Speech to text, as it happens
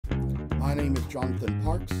My name is Jonathan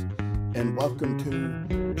Parks, and welcome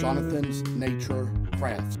to Jonathan's Nature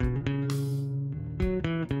Crafts.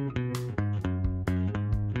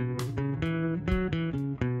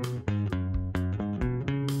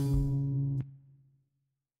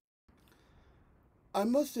 I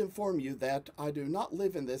must inform you that I do not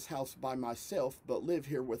live in this house by myself, but live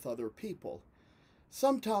here with other people.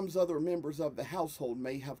 Sometimes other members of the household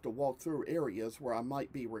may have to walk through areas where I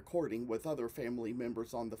might be recording with other family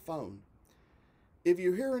members on the phone. If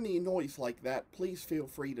you hear any noise like that, please feel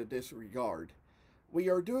free to disregard. We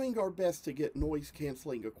are doing our best to get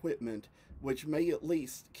noise-canceling equipment, which may at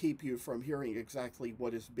least keep you from hearing exactly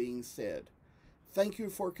what is being said. Thank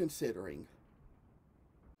you for considering.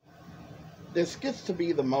 This gets to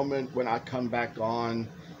be the moment when I come back on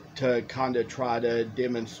to kind of try to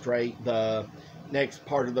demonstrate the next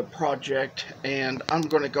part of the project, and I'm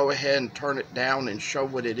going to go ahead and turn it down and show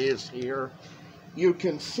what it is here. You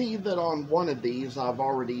can see that on one of these I've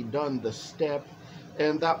already done the step,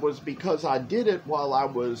 and that was because I did it while I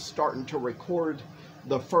was starting to record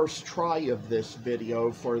the first try of this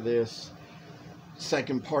video for this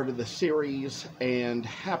second part of the series, and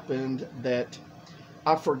happened that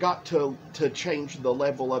I forgot to change the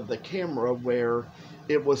level of the camera where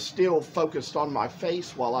it was still focused on my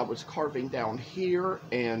face while I was carving down here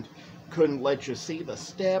and couldn't let you see the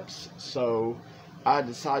steps. So I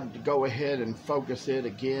decided to go ahead and focus it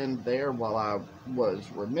again there while I was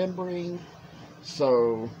remembering.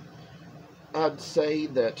 So I'd say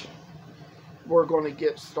that we're going to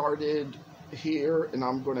get started here, and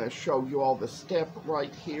I'm going to show you all the step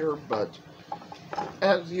right here. But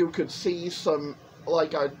as you could see,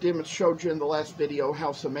 like I showed you in the last video,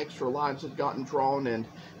 how some extra lines had gotten drawn, and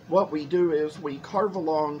what we do is we carve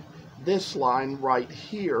along this line right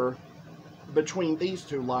here between these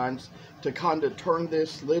two lines to kind of turn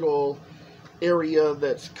this little area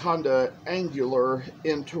that's kind of angular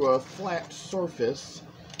into a flat surface.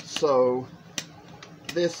 So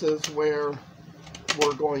this is where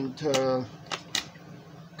we're going to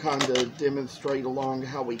kind of demonstrate along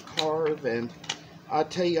how we carve. And I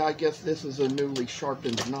tell you, I guess this is a newly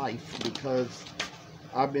sharpened knife because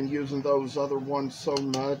I've been using those other ones so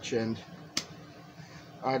much, and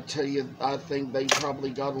I tell you, I think they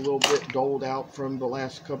probably got a little bit dulled out from the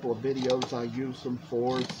last couple of videos I used them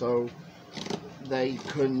for, so they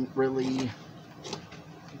couldn't really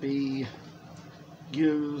be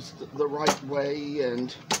used the right way,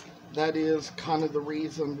 and that is kind of the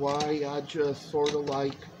reason why I just sort of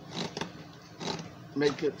like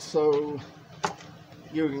make it so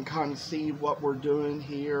you can kind of see what we're doing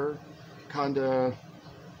here, kind of,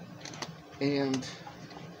 and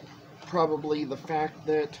probably the fact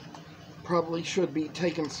that probably should be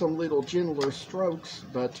taking some little gentler strokes,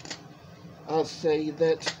 but I'll say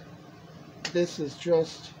that this is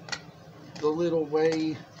just the little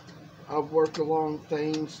way I've worked along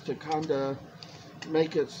things to kind of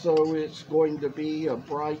make it so it's going to be a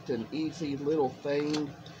bright and easy little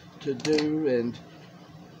thing to do, and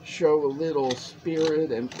show a little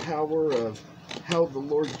spirit and power of how the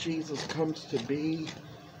Lord Jesus comes to be.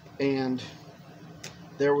 And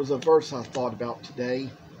there was a verse I thought about today.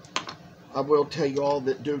 I will tell you all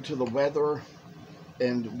that due to the weather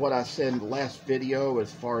and what I said in the last video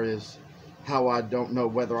as far as how I don't know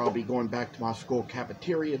whether I'll be going back to my school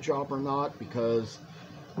cafeteria job or not, because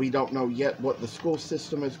we don't know yet what the school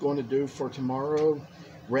system is going to do for tomorrow.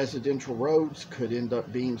 Residential roads could end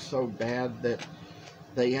up being so bad that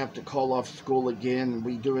they have to call off school again and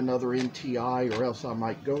we do another NTI, or else I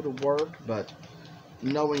might go to work. But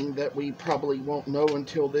knowing that we probably won't know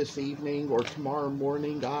until this evening or tomorrow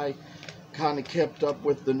morning, I kind of kept up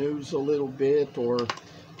with the news a little bit, or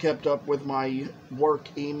kept up with my work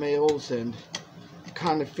emails, and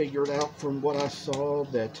kind of figured out from what I saw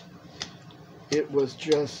that it was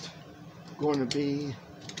just going to be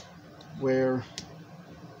where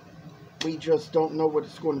we just don't know what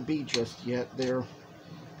it's going to be just yet. They're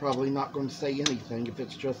probably not going to say anything if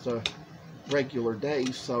it's just a regular day.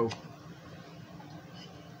 So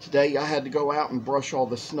today I had to go out and brush all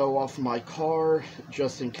the snow off my car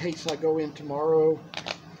just in case I go in tomorrow.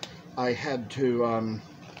 I had to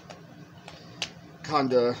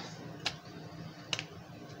kind of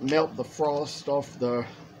melt the frost off the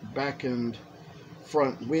back and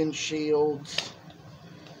front windshields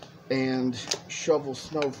and shovel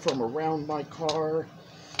snow from around my car,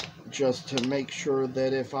 just to make sure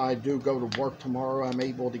that if I do go to work tomorrow, I'm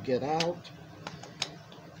able to get out.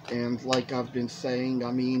 And like I've been saying,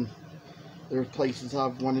 I mean, there's places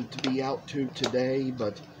I've wanted to be out to today,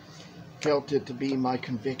 but felt it to be my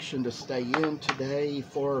conviction to stay in today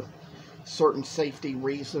for certain safety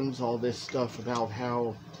reasons. All this stuff about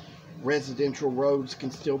how residential roads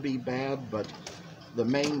can still be bad, but the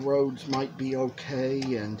main roads might be okay,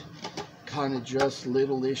 and kind of just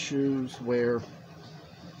little issues where,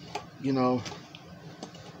 you know,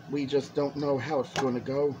 we just don't know how it's going to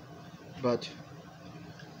go. But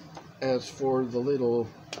as for the little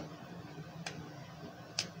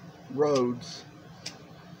roads,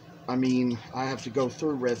 I mean, I have to go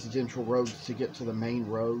through residential roads to get to the main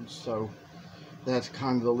roads, so that's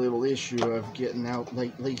kind of the little issue of getting out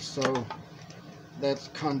lately. So that's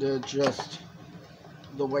kind of just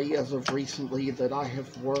the way as of recently that I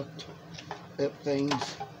have worked at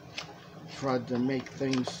things, tried to make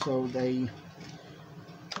things so they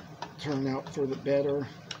turn out for the better.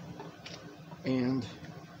 And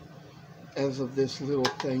as of this little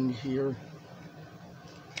thing here,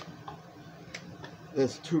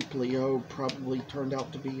 this Tuplio probably turned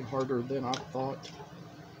out to be harder than I thought.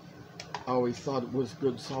 I always thought it was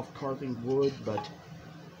good soft carving wood, but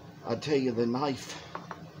I tell you, the knives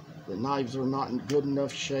are not in good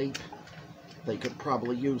enough shape. They could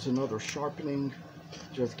probably use another sharpening.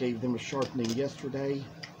 Just gave them a sharpening yesterday.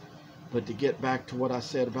 But to get back to what I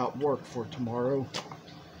said about work for tomorrow,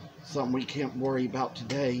 something we can't worry about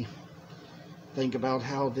today. Think about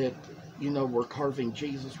how that, you know, we're carving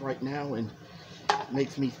Jesus right now, and it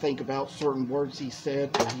makes me think about certain words he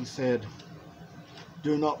said, where he said,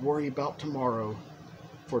 "Do not worry about tomorrow,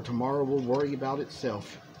 for tomorrow will worry about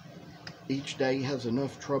itself. Each day has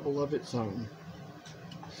enough trouble of its own."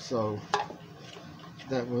 So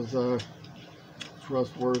that was a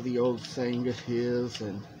trustworthy old saying of his,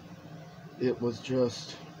 and it was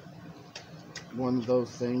just one of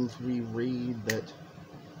those things we read that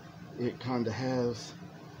it kind of has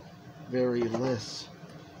very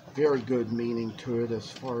good meaning to it as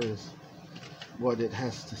far as what it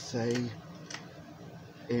has to say.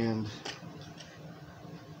 And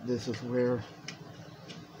this is where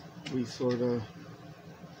we sort of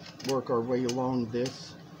work our way along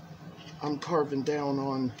this. I'm carving down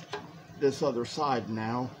on this other side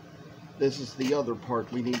now. This is the other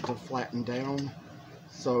part we need to flatten down,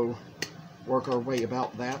 so work our way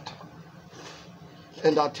about that.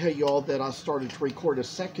 And I'll tell you all that I started to record a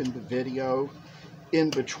second video in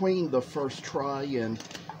between the first try and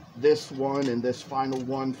this one and this final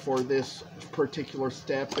one for this particular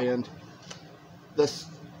step, and the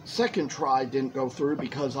second try didn't go through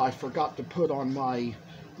because I forgot to put on my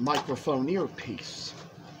microphone earpiece.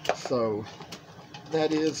 So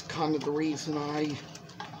that is kind of the reason I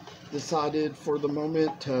decided for the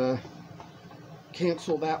moment to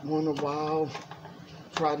cancel that one a while,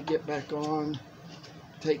 try to get back on,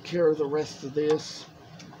 take care of the rest of this,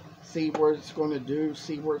 see where it's going to do,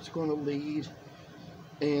 see where it's going to lead.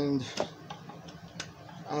 And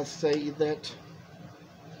I say that,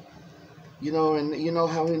 you know, and you know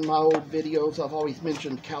how in my old videos I've always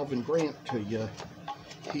mentioned Calvin Grant to you.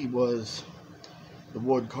 He was the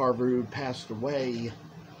wood carver who passed away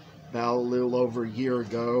about a little over a year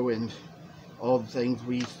ago, and all the things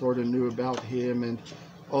we sort of knew about him and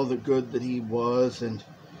all the good that he was, and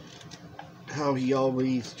how he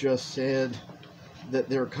always just said that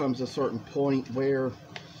there comes a certain point where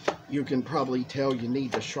you can probably tell you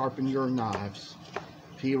need to sharpen your knives.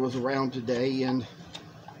 If he was around today and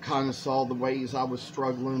kind of saw the ways I was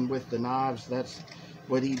struggling with the knives, that's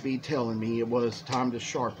what he'd be telling me. It was time to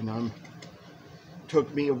sharpen them.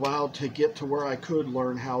 Took me a while to get to where I could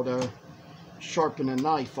learn how to sharpen a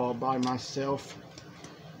knife all by myself,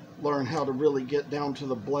 learn how to really get down to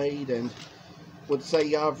the blade, and would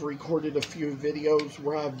say I've recorded a few videos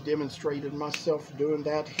where I've demonstrated myself doing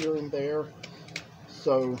that here and there.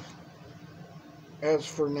 So as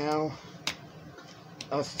for now,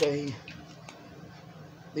 I say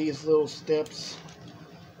these little steps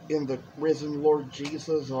in the risen Lord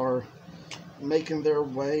Jesus are making their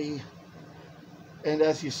way. And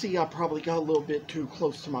as you see, I probably got a little bit too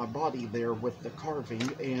close to my body there with the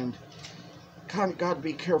carving, and kind of got to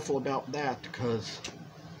be careful about that, because,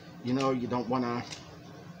 you know, you don't want to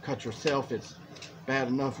cut yourself. It's bad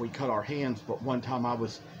enough we cut our hands, but one time I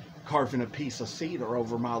was carving a piece of cedar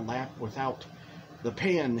over my lap without the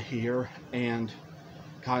pen here, and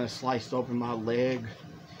kind of sliced open my leg,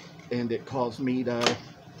 and it caused me to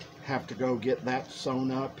have to go get that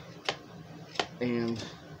sewn up. And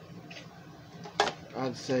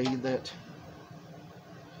I'd say that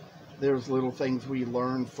there's little things we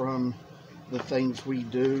learn from the things we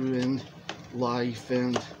do in life,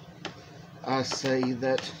 and I say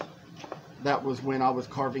that that was when I was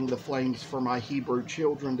carving the flames for my Hebrew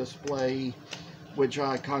children display, which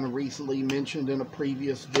I kind of recently mentioned in a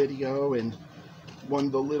previous video. And one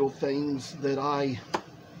of the little things that I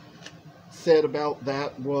said about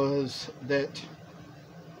that was that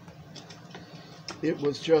it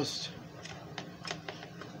was just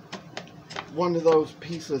one of those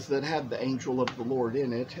pieces that had the angel of the Lord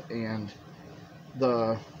in it, and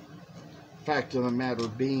the fact of the matter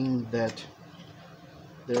being that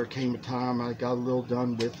there came a time I got a little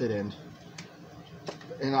done with it,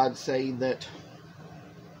 and I'd say that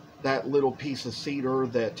that little piece of cedar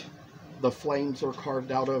that the flames are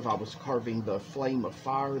carved out of, I was carving the flame of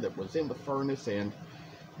fire that was in the furnace, and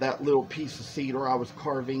that little piece of cedar, I was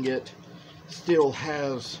carving it, still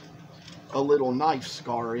has a little knife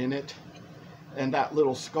scar in it, and that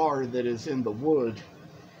little scar that is in the wood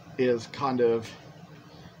is kind of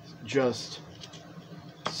just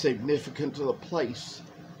significant to the place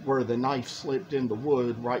where the knife slipped in the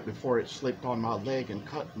wood right before it slipped on my leg and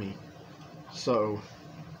cut me. So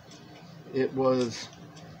it was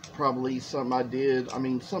probably something I did, I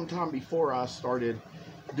mean, sometime before I started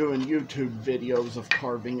doing YouTube videos of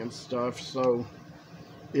carving and stuff, so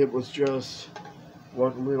it was just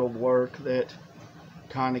one little work that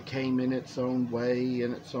kind of came in its own way,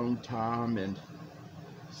 in its own time. And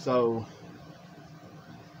so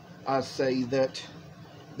I say that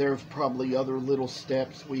there's probably other little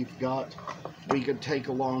steps we could take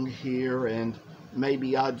along here, and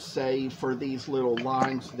maybe I'd say for these little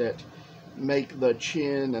lines that make the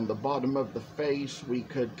chin and the bottom of the face, we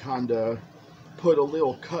could kind of put a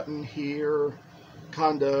little cut in here,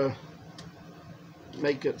 kind of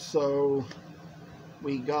make it so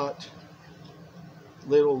we got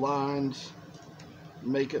little lines,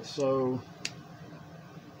 make it so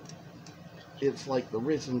it's like the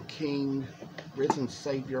risen King, risen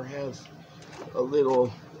Savior has a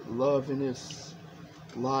little love in his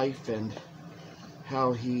life, and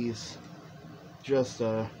how he's just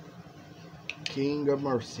a King of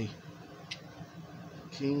mercy,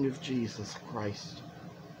 King of Jesus Christ,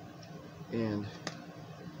 and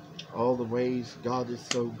all the ways God is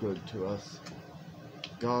so good to us.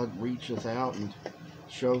 God reaches out and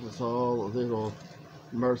shows us all a little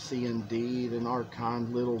mercy indeed in our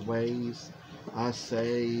kind little ways. I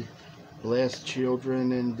say, blessed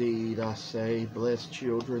children indeed. I say, blessed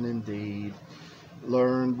children indeed.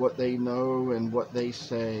 Learn what they know and what they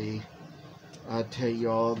say. I tell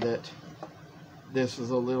y'all that this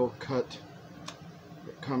is a little cut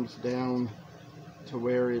that comes down to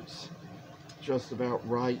where it's just about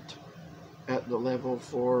right at the level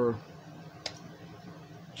for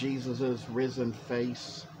Jesus's risen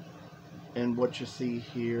face, and what you see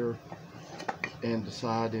here, and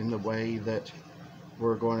decide in the way that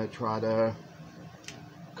we're going to try to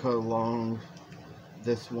cut along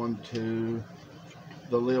this one too.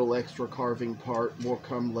 The little extra carving part will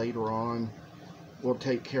come later on. We'll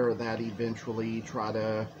take care of that eventually, try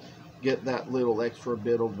to get that little extra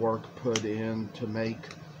bit of work put in to make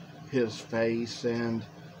his face and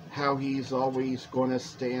how he's always going to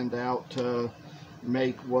stand out, to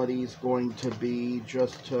make what he's going to be,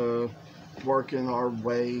 just to work in our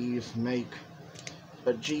ways, make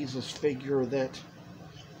a Jesus figure that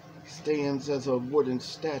stands as a wooden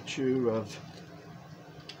statue of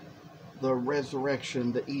the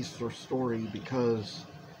resurrection, the Easter story, because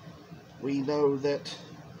we know that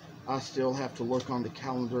I still have to look on the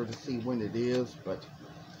calendar to see when it is, but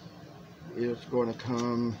it's going to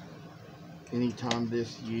come anytime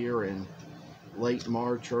this year in late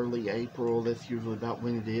March, early April. That's usually about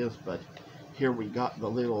when it is, but here we got the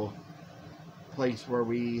little place where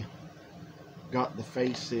we got the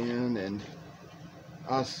face in, and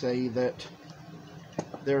I say that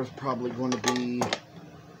there's probably going to be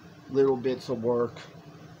little bits of work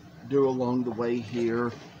do along the way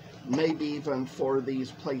here, maybe even for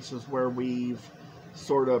these places where we've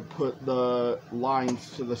sort of put the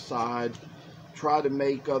lines to the side, try to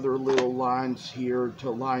make other little lines here to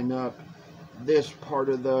line up this part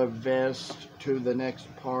of the vest to the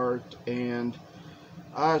next part. And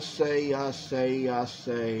I say,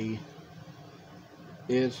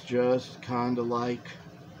 it's just kind of like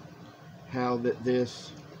how that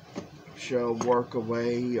this shall work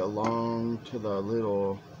away along to the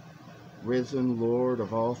little risen Lord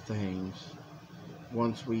of all things.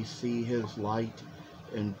 Once we see his light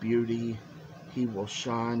and beauty, he will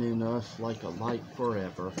shine in us like a light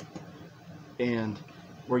forever. And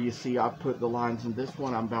where you see I put the lines in this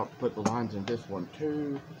one, I'm about to put the lines in this one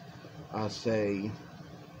too. I say,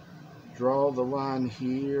 draw the line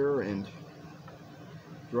here, and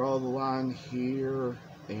draw the line here,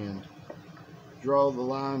 and draw the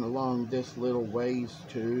line along this little ways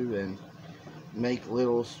too, and make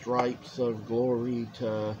little stripes of glory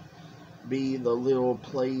to be the little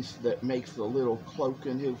place that makes the little cloak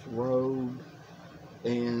in his robe.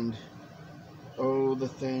 And oh, the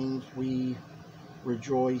things we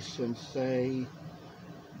rejoice and say,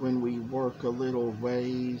 when we work a little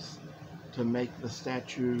ways to make the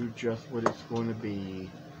statue just what it's going to be.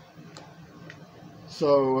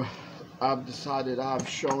 So I've decided I've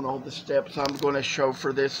shown all the steps I'm going to show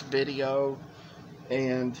for this video,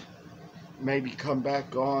 and maybe come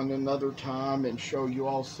back on another time and show you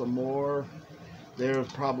all some more. There's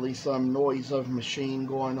probably some noise of machine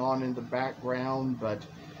going on in the background, but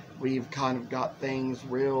we've kind of got things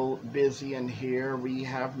real busy in here. We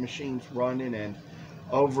have machines running, and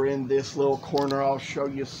over in this little corner I'll show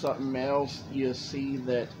you something else. You see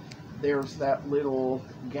that there's that little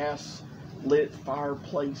gas lit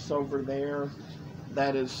fireplace over there.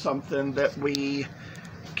 That is something that we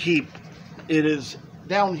keep. It is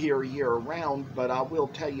down here year round, but I will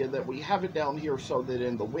tell you that we have it down here so that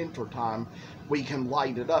in the winter time we can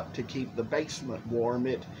light it up to keep the basement warm.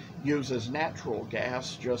 It uses natural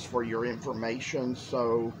gas, just for your information.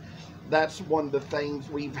 So that's one of the things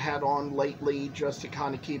we've had on lately, just to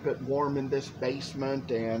kind of keep it warm in this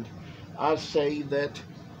basement. And I say that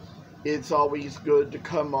it's always good to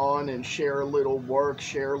come on and share a little work,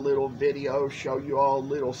 share a little video, show you all a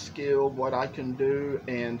little skill, what I can do.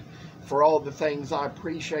 And for all the things I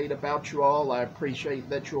appreciate about you all, I appreciate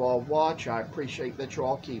that you all watch. I appreciate that you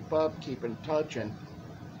all keep in touch, and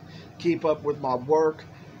keep up with my work.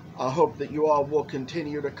 I hope that you all will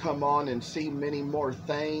continue to come on and see many more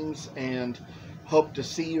things, and hope to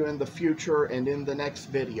see you in the future and in the next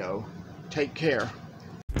video. Take care.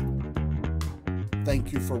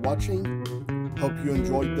 Thank you for watching. Hope you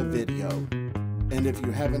enjoyed the video. And if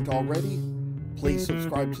you haven't already, please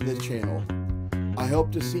subscribe to the channel. I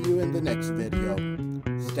hope to see you in the next video.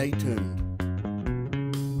 Stay tuned.